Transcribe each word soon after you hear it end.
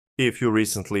If you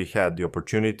recently had the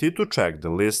opportunity to check the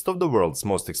list of the world's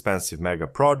most expensive mega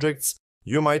projects,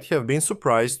 you might have been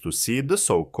surprised to see the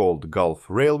so-called Gulf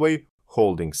Railway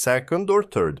holding second or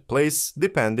third place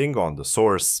depending on the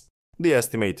source. The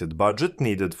estimated budget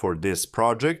needed for this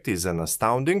project is an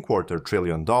astounding $250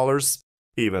 billion,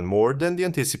 even more than the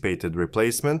anticipated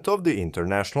replacement of the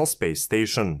International Space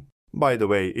Station. By the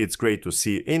way, it's great to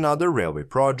see another railway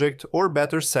project, or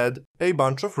better said, a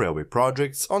bunch of railway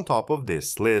projects on top of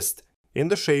this list, in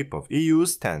the shape of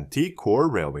EU's TEN-T core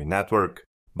railway network.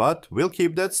 But we'll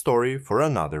keep that story for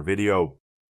another video.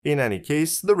 In any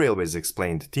case, the Railways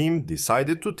Explained team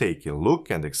decided to take a look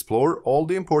and explore all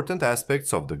the important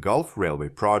aspects of the Gulf Railway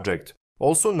project,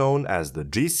 also known as the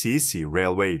GCC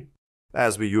Railway.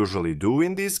 As we usually do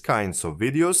in these kinds of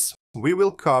videos, we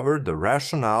will cover the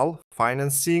rationale,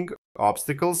 financing,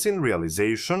 obstacles in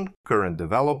realization, current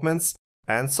developments,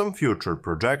 and some future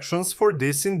projections for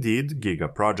this indeed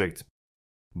Giga-Project.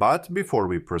 But before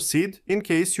we proceed, in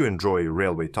case you enjoy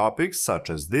railway topics such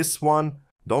as this one,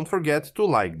 don't forget to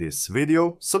like this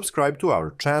video, subscribe to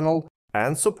our channel,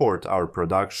 and support our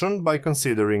production by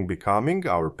considering becoming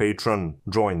our patron.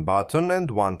 Join button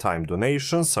and one-time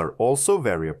donations are also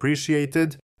very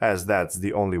appreciated, as that's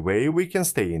the only way we can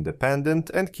stay independent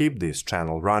and keep this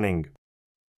channel running.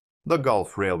 The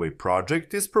Gulf Railway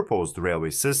project is a proposed railway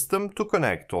system to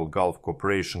connect all Gulf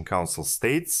Cooperation Council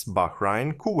states,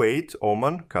 Bahrain, Kuwait,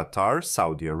 Oman, Qatar,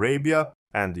 Saudi Arabia,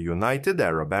 and the United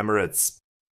Arab Emirates.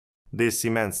 This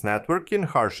immense network in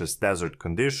harshest desert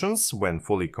conditions, when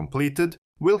fully completed,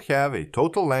 will have a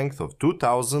total length of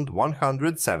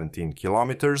 2,117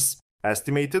 kilometers,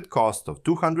 estimated cost of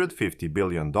 $250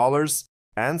 billion,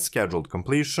 and scheduled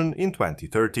completion in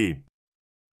 2030.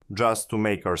 Just to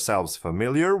make ourselves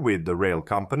familiar with the rail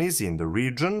companies in the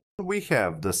region, we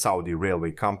have the Saudi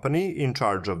Railway Company in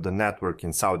charge of the network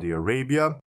in Saudi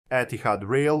Arabia, Etihad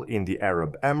Rail in the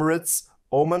Arab Emirates,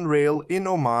 Oman Rail in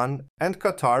Oman, and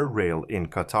Qatar Rail in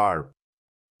Qatar.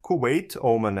 Kuwait,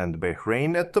 Oman and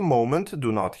Bahrain at the moment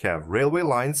do not have railway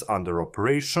lines under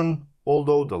operation,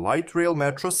 although the light rail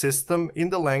metro system in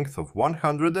the length of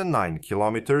 109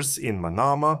 kilometers in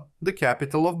Manama, the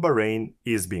capital of Bahrain,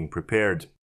 is being prepared.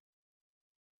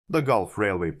 The Gulf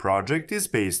Railway project is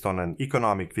based on an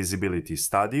economic feasibility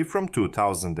study from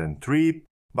 2003,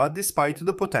 but despite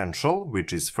the potential,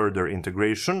 which is further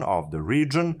integration of the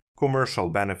region, commercial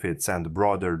benefits and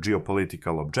broader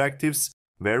geopolitical objectives,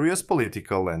 various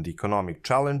political and economic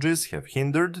challenges have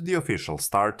hindered the official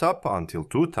startup until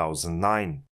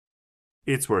 2009.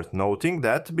 It's worth noting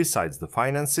that, besides the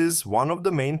finances, one of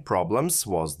the main problems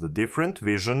was the different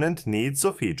vision and needs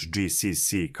of each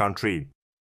GCC country.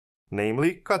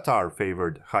 Namely, Qatar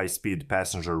favored high-speed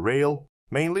passenger rail,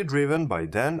 mainly driven by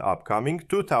then upcoming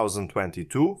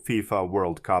 2022 FIFA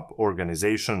World Cup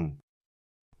organization.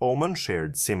 Oman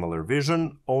shared similar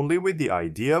vision, only with the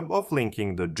idea of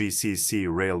linking the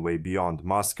GCC railway beyond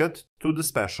Muscat to the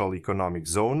special economic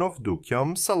zone of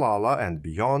Duqm, Salalah and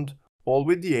beyond, all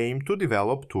with the aim to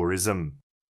develop tourism.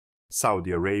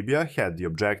 Saudi Arabia had the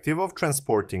objective of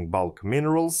transporting bulk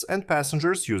minerals and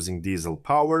passengers using diesel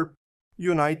power.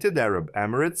 United Arab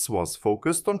Emirates was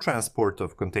focused on transport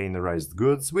of containerized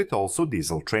goods with also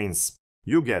diesel trains.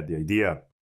 You get the idea.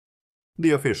 The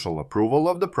official approval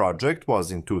of the project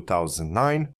was in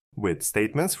 2009, with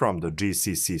statements from the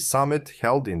GCC summit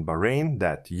held in Bahrain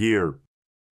that year.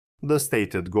 The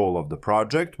stated goal of the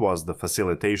project was the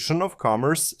facilitation of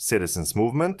commerce, citizens'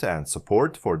 movement, and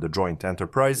support for the joint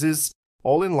enterprises,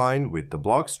 all in line with the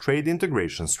bloc's trade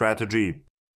integration strategy.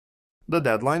 The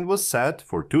deadline was set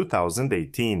for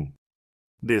 2018.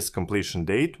 This completion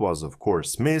date was of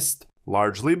course missed,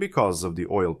 largely because of the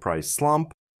oil price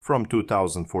slump from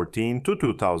 2014 to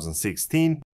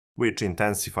 2016, which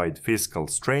intensified fiscal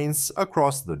strains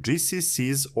across the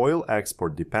GCC's oil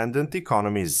export-dependent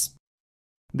economies.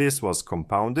 This was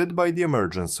compounded by the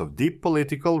emergence of deep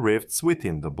political rifts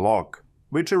within the bloc,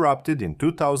 which erupted in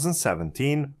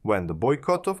 2017 when the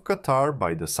boycott of Qatar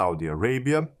by the Saudi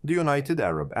Arabia, the United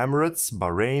Arab Emirates,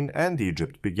 Bahrain and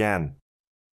Egypt began.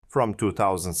 From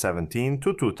 2017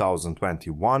 to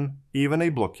 2021, even a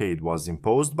blockade was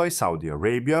imposed by Saudi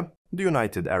Arabia, the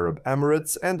United Arab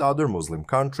Emirates and other Muslim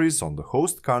countries on the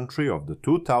host country of the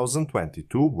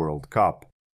 2022 World Cup.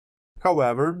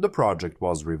 However, the project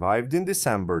was revived in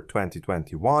December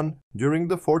 2021 during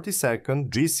the 42nd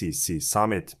GCC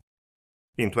summit.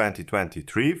 In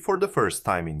 2023, for the first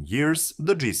time in years,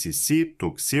 the GCC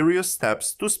took serious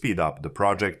steps to speed up the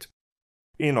project.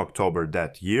 In October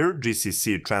that year,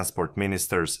 GCC transport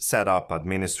ministers set up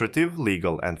administrative,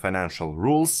 legal and financial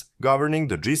rules governing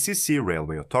the GCC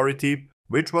Railway Authority,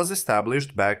 which was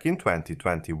established back in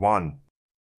 2021.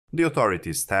 The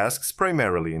authority's tasks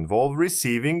primarily involve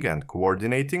receiving and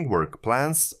coordinating work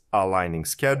plans, aligning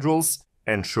schedules,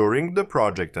 ensuring the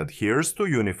project adheres to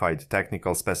unified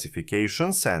technical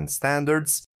specifications and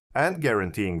standards, and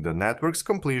guaranteeing the network's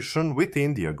completion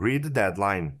within the agreed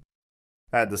deadline.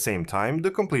 At the same time,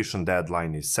 the completion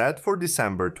deadline is set for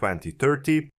December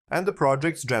 2030, and the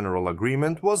project's general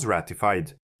agreement was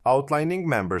ratified, outlining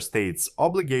member states'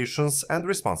 obligations and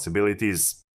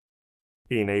responsibilities.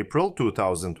 In April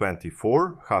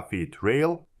 2024, Hafid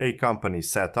Rail, a company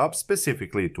set up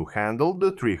specifically to handle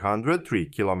the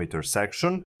 303-kilometer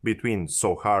section between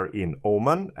Sohar in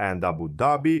Oman and Abu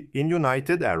Dhabi in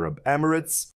United Arab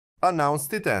Emirates,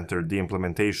 announced it entered the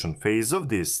implementation phase of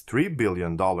this $3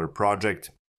 billion project.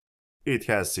 It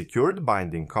has secured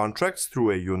binding contracts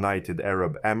through a United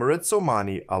Arab Emirates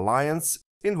Omani alliance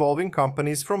involving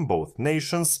companies from both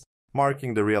nations,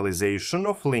 marking the realization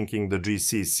of linking the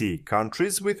GCC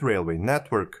countries with railway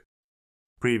network.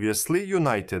 Previously,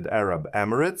 United Arab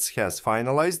Emirates has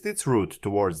finalized its route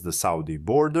towards the Saudi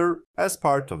border as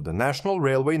part of the national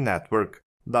railway network,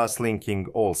 thus linking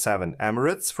all 7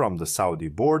 emirates from the Saudi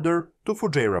border to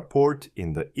Fujairah port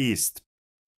in the east.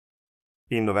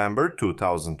 In November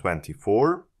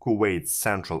 2024, Kuwait's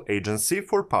Central Agency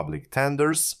for Public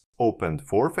Tenders opened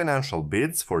 4 financial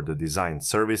bids for the design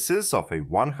services of a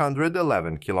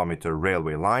 111-kilometer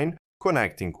railway line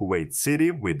connecting Kuwait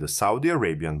City with the Saudi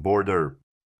Arabian border.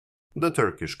 The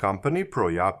Turkish company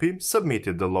ProYapi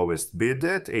submitted the lowest bid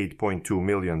at $8.2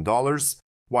 million,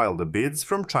 while the bids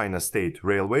from China State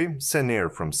Railway,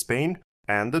 Senair from Spain,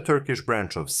 and the Turkish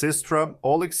branch of Sistra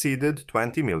all exceeded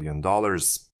 $20 million.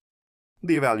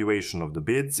 The evaluation of the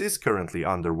bids is currently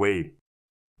underway.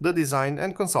 The design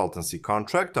and consultancy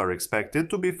contract are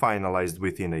expected to be finalized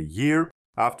within a year,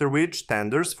 after which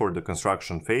tenders for the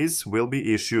construction phase will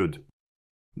be issued.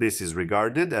 This is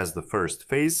regarded as the first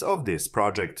phase of this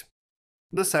project.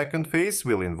 The second phase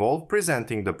will involve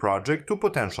presenting the project to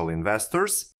potential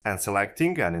investors and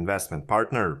selecting an investment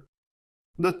partner.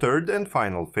 The third and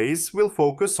final phase will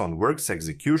focus on works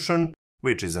execution,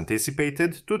 which is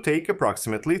anticipated to take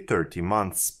approximately 30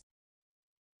 months.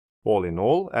 All in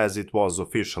all, as it was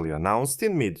officially announced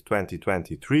in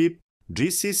mid-2023,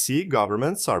 GCC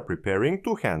governments are preparing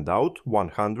to hand out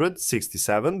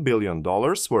 $167 billion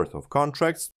worth of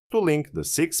contracts to link the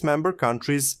 6 member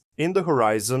countries in the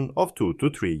horizon of 2 to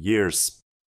 3 years.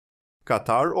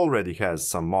 Qatar already has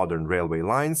some modern railway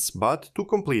lines, but to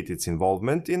complete its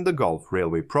involvement in the Gulf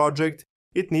Railway project,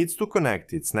 it needs to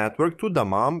connect its network to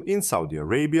Dammam in Saudi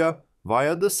Arabia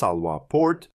via the Salwa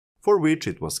port, for which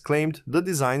it was claimed the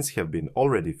designs have been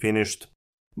already finished.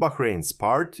 Bahrain's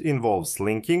part involves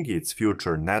linking its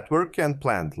future network and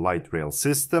planned light rail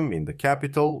system in the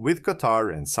capital with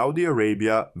Qatar and Saudi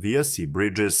Arabia via sea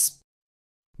bridges.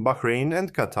 Bahrain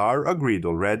and Qatar agreed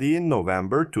already in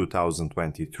November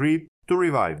 2023 to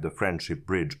revive the Friendship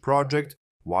Bridge project,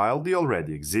 while the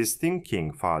already existing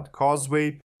King Fahd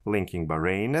Causeway, linking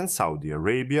Bahrain and Saudi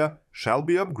Arabia, shall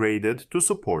be upgraded to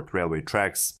support railway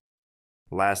tracks.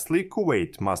 Lastly,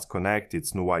 Kuwait must connect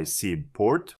its Nuwaisib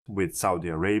port with Saudi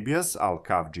Arabia's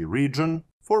Al-Khafji region,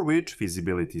 for which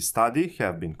feasibility study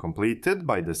have been completed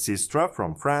by the Sistra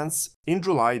from France in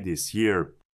July this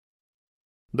year.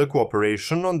 The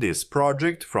cooperation on this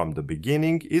project from the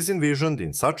beginning is envisioned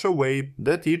in such a way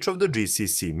that each of the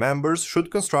GCC members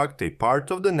should construct a part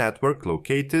of the network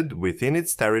located within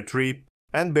its territory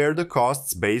and bear the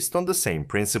costs based on the same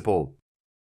principle.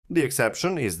 The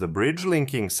exception is the bridge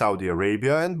linking Saudi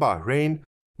Arabia and Bahrain,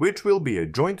 which will be a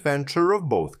joint venture of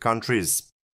both countries.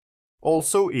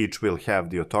 Also, each will have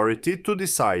the authority to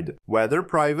decide whether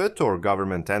private or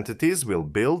government entities will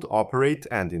build, operate,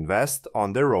 and invest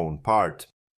on their own part.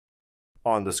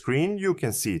 On the screen, you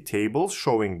can see tables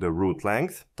showing the route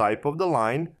length, type of the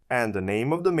line, and the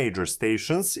name of the major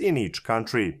stations in each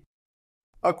country.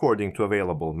 According to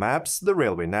available maps, the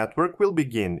railway network will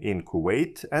begin in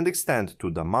Kuwait and extend to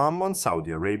Dammam on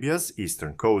Saudi Arabia's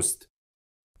eastern coast.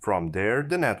 From there,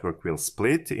 the network will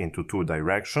split into 2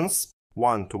 directions,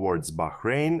 one towards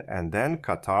Bahrain and then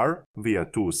Qatar via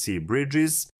 2 sea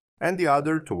bridges, and the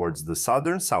other towards the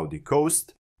southern Saudi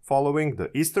coast, following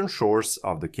the eastern shores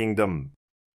of the kingdom.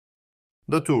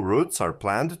 The 2 routes are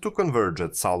planned to converge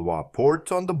at Salwa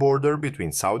port on the border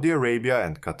between Saudi Arabia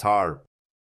and Qatar.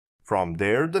 From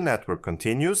there, the network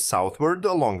continues southward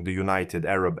along the United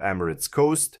Arab Emirates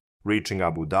coast, reaching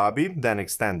Abu Dhabi, then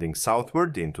extending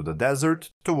southward into the desert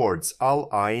towards Al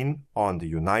Ain on the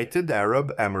United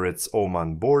Arab Emirates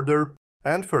Oman border,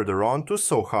 and further on to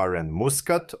Sohar and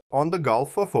Muscat on the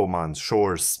Gulf of Oman's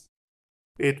shores.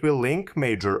 It will link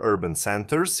major urban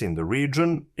centers in the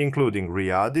region, including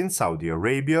Riyadh in Saudi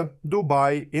Arabia,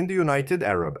 Dubai in the United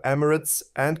Arab Emirates,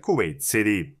 and Kuwait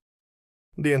City.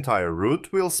 The entire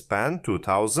route will span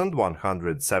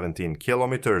 2,117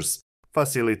 kilometers,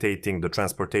 facilitating the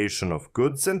transportation of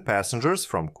goods and passengers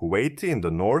from Kuwait in the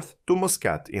north to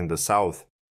Muscat in the south.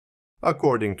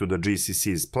 According to the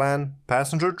GCC's plan,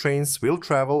 passenger trains will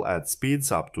travel at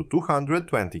speeds up to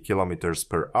 220 km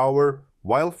per hour,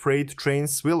 while freight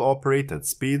trains will operate at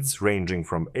speeds ranging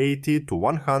from 80 to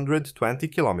 120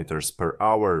 km per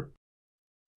hour.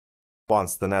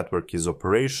 Once the network is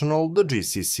operational, the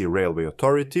GCC Railway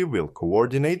Authority will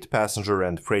coordinate passenger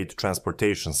and freight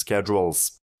transportation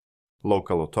schedules.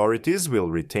 Local authorities will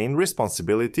retain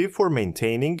responsibility for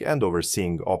maintaining and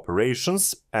overseeing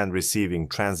operations and receiving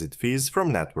transit fees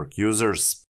from network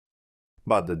users.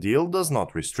 But the deal does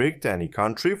not restrict any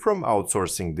country from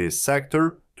outsourcing this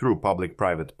sector through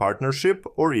public-private partnership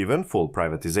or even full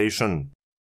privatization.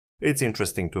 It's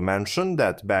interesting to mention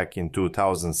that back in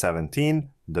 2017,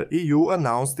 the EU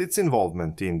announced its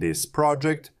involvement in this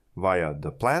project via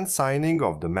the planned signing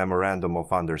of the Memorandum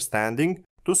of Understanding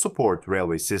to support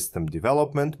railway system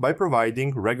development by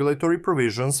providing regulatory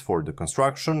provisions for the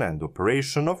construction and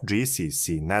operation of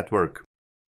GCC network.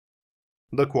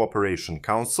 The Cooperation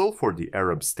Council for the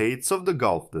Arab States of the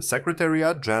Gulf, the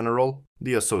Secretariat General,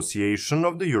 the Association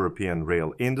of the European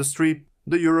Rail Industry,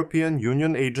 the European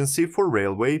Union Agency for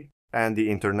Railway, and the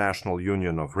International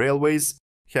Union of Railways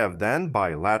have then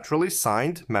bilaterally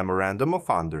signed Memorandum of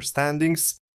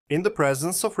Understandings in the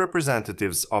presence of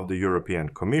representatives of the European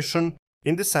Commission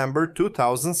in December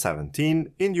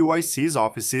 2017 in UIC's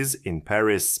offices in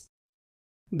Paris.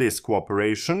 This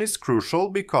cooperation is crucial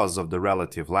because of the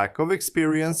relative lack of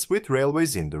experience with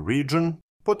railways in the region,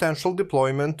 potential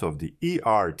deployment of the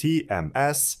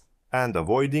ERTMS, and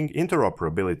avoiding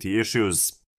interoperability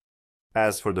issues.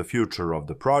 As for the future of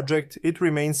the project, it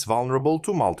remains vulnerable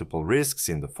to multiple risks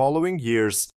in the following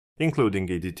years, including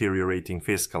a deteriorating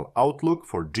fiscal outlook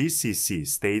for GCC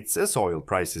states as oil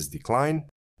prices decline,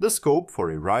 the scope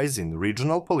for a rise in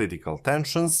regional political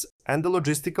tensions, and the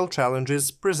logistical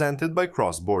challenges presented by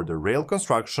cross-border rail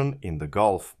construction in the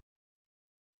Gulf.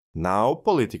 Now,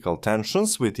 political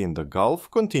tensions within the Gulf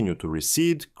continue to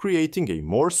recede, creating a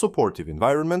more supportive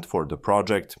environment for the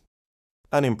project.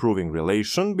 An improving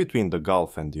relation between the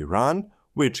Gulf and Iran,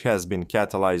 which has been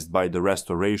catalyzed by the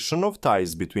restoration of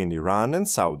ties between Iran and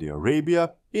Saudi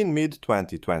Arabia in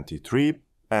mid-2023,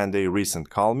 and a recent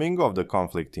calming of the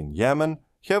conflict in Yemen,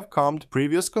 have calmed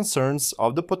previous concerns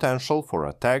of the potential for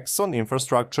attacks on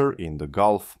infrastructure in the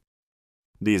Gulf.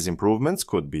 These improvements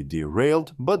could be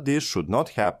derailed, but this should not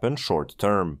happen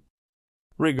short-term.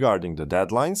 Regarding the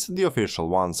deadlines, the official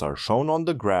ones are shown on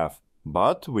the graph,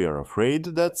 but we are afraid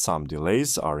that some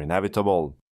delays are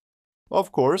inevitable.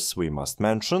 Of course, we must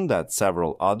mention that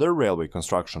several other railway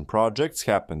construction projects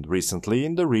happened recently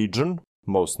in the region,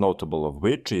 most notable of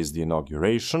which is the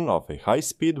inauguration of a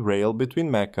high-speed rail between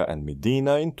Mecca and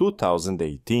Medina in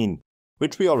 2018,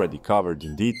 which we already covered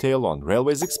in detail on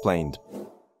Railways Explained.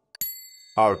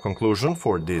 Our conclusion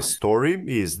for this story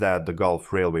is that the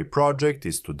Gulf Railway project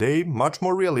is today much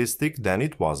more realistic than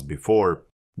it was before,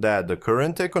 that the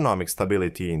current economic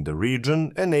stability in the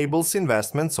region enables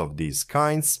investments of these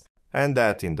kinds, and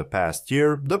that in the past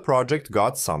year the project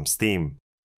got some steam.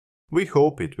 We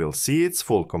hope it will see its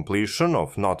full completion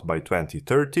of not by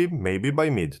 2030, maybe by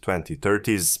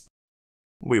mid-2030s.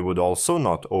 We would also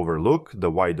not overlook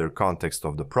the wider context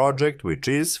of the project, which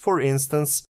is, for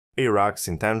instance, Iraq's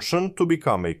intention to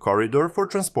become a corridor for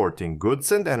transporting goods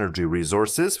and energy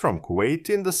resources from Kuwait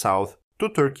in the south to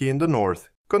Turkey in the north,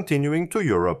 continuing to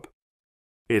Europe.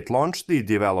 It launched the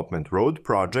Development Road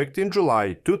project in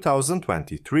July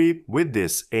 2023 with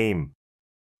this aim.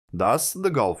 Thus, the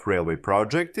Gulf Railway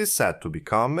project is set to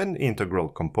become an integral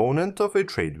component of a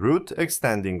trade route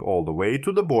extending all the way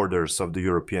to the borders of the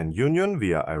European Union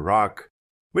via Iraq,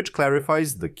 which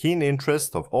clarifies the keen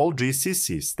interest of all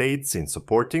GCC states in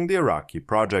supporting the Iraqi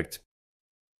project.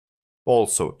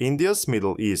 Also, India's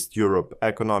Middle East-Europe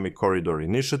Economic Corridor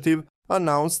Initiative,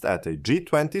 announced at a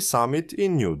G20 summit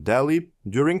in New Delhi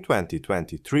during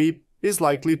 2023, is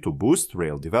likely to boost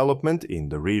rail development in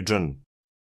the region.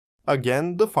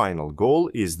 Again, the final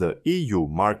goal is the EU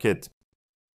market.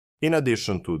 In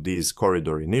addition to these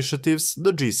corridor initiatives,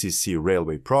 the GCC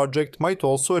railway project might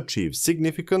also achieve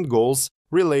significant goals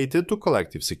related to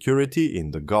collective security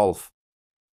in the Gulf.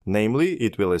 Namely,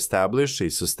 it will establish a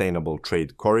sustainable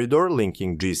trade corridor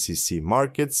linking GCC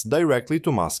markets directly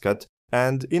to Muscat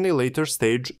and, in a later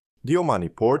stage, the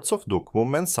Omani ports of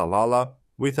Duqm and Salalah,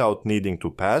 without needing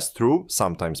to pass through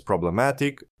sometimes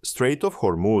problematic Strait of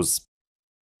Hormuz.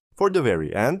 For the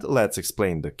very end, let's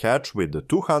explain the catch with the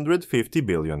 250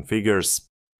 billion figures.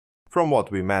 From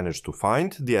what we managed to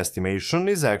find, the estimation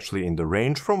is actually in the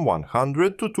range from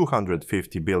 $100 to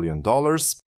 $250 billion,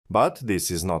 but this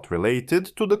is not related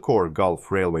to the core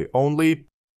Gulf Railway only.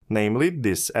 Namely,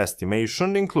 this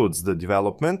estimation includes the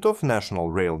development of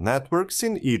national rail networks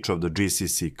in each of the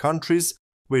GCC countries,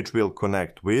 which will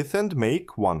connect with and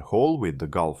make one whole with the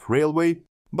Gulf Railway,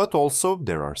 but also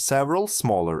there are several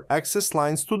smaller access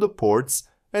lines to the ports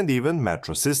and even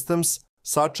metro systems,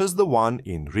 such as the one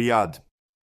in Riyadh.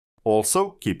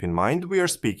 Also, keep in mind we are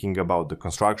speaking about the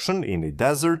construction in a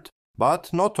desert,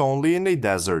 but not only in a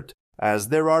desert, as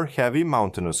there are heavy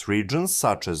mountainous regions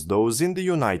such as those in the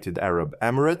United Arab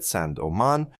Emirates and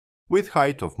Oman, with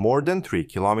height of more than 3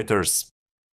 kilometers.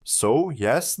 So,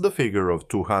 yes, the figure of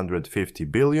 250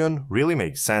 billion really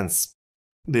makes sense.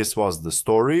 This was the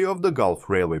story of the Gulf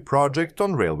Railway project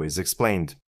on Railways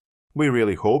Explained. We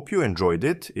really hope you enjoyed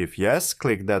it. If yes,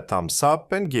 click that thumbs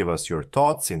up and give us your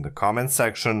thoughts in the comment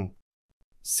section.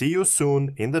 See you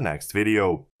soon in the next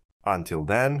video. Until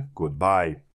then,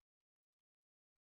 goodbye.